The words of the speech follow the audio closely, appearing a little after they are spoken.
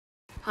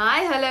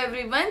Hi, hello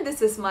everyone.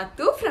 This is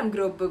Mathu from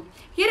Group Book.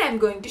 Here I am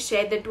going to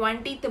share the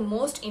 20th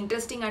most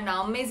interesting and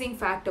amazing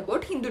fact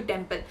about Hindu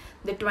temple.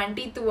 The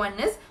 20th one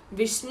is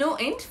Vishnu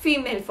in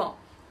female form.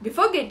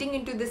 Before getting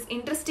into this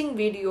interesting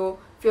video,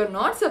 if you are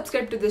not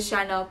subscribed to this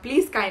channel,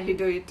 please kindly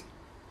do it.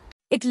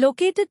 It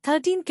located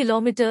 13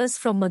 kilometers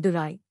from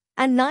Madurai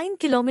and 9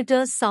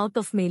 kilometers south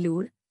of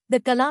Melur.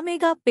 The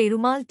Kalamega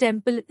Perumal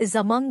Temple is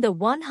among the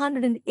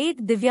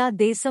 108 Divya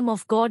Desam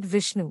of God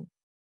Vishnu.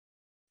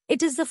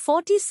 It is the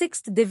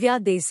 46th Divya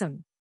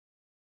Desam.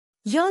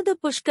 Here the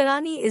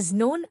Pushkarani is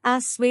known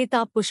as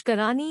Swetha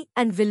Pushkarani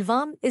and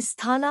vilwam is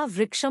sthala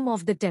vruksham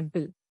of the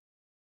temple.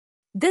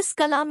 This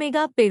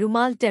Kalamega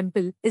Perumal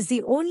Temple is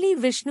the only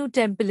Vishnu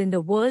temple in the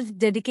world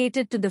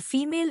dedicated to the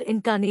female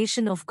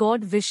incarnation of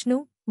God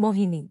Vishnu,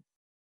 Mohini.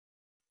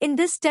 In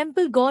this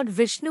temple God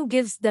Vishnu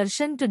gives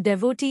darshan to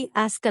devotee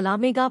as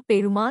Kalamega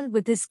Perumal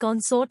with his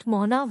consort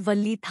Mohana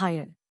Valli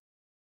Thayar.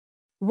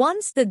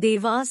 Once the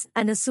Devas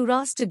and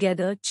Asuras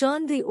together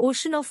churned the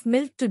ocean of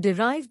milk to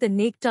derive the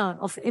nectar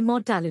of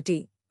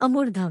immortality,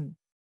 Amurdham.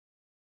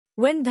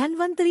 When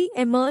Dhanvantari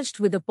emerged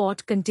with a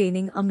pot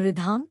containing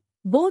Amrudham,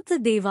 both the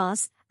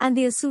Devas and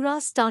the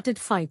Asuras started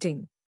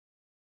fighting.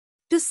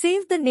 To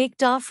save the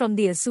nectar from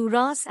the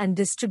Asuras and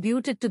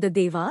distribute it to the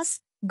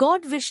Devas,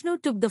 God Vishnu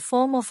took the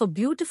form of a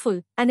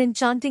beautiful and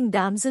enchanting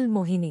damsel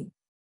Mohini.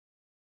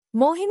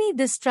 Mohini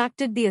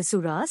distracted the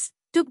Asuras,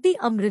 took the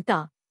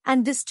amrita,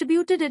 and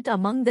distributed it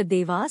among the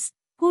Devas,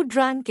 who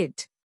drank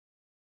it.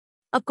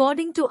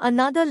 According to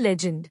another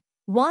legend,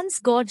 once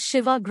God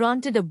Shiva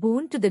granted a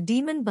boon to the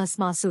demon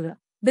Bhasmasura,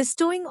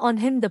 bestowing on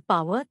him the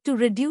power to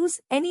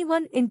reduce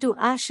anyone into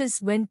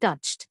ashes when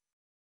touched.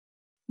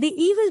 The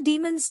evil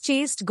demons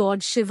chased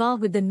God Shiva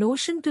with the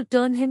notion to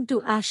turn him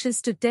to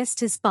ashes to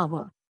test his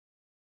power.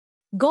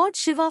 God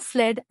Shiva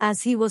fled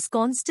as he was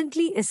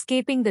constantly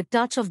escaping the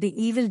touch of the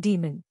evil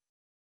demon.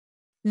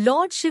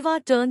 Lord Shiva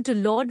turned to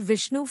Lord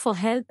Vishnu for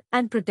help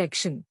and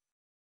protection.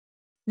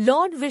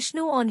 Lord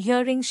Vishnu, on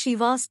hearing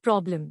Shiva's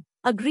problem,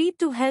 agreed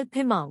to help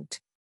him out.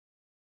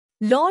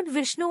 Lord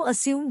Vishnu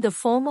assumed the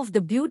form of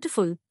the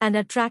beautiful and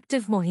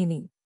attractive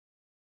Mohini.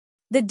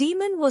 The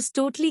demon was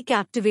totally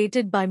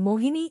captivated by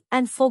Mohini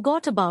and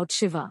forgot about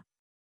Shiva.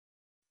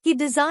 He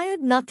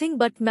desired nothing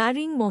but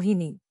marrying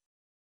Mohini.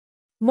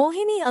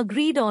 Mohini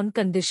agreed on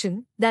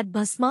condition that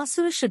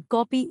Bhasmasura should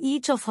copy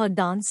each of her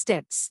dance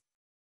steps.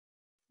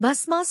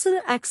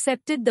 Bhasmasura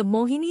accepted the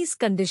Mohini's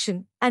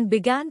condition and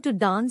began to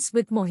dance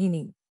with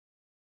Mohini.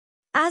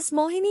 As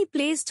Mohini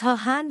placed her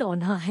hand on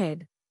her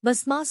head,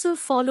 Bhasmasura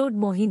followed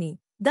Mohini,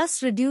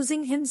 thus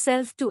reducing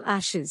himself to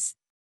ashes.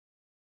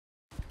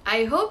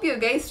 I hope you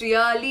guys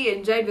really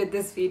enjoyed with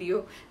this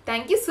video.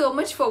 Thank you so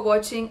much for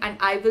watching and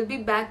I will be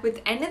back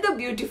with another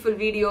beautiful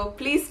video.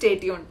 Please stay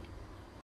tuned.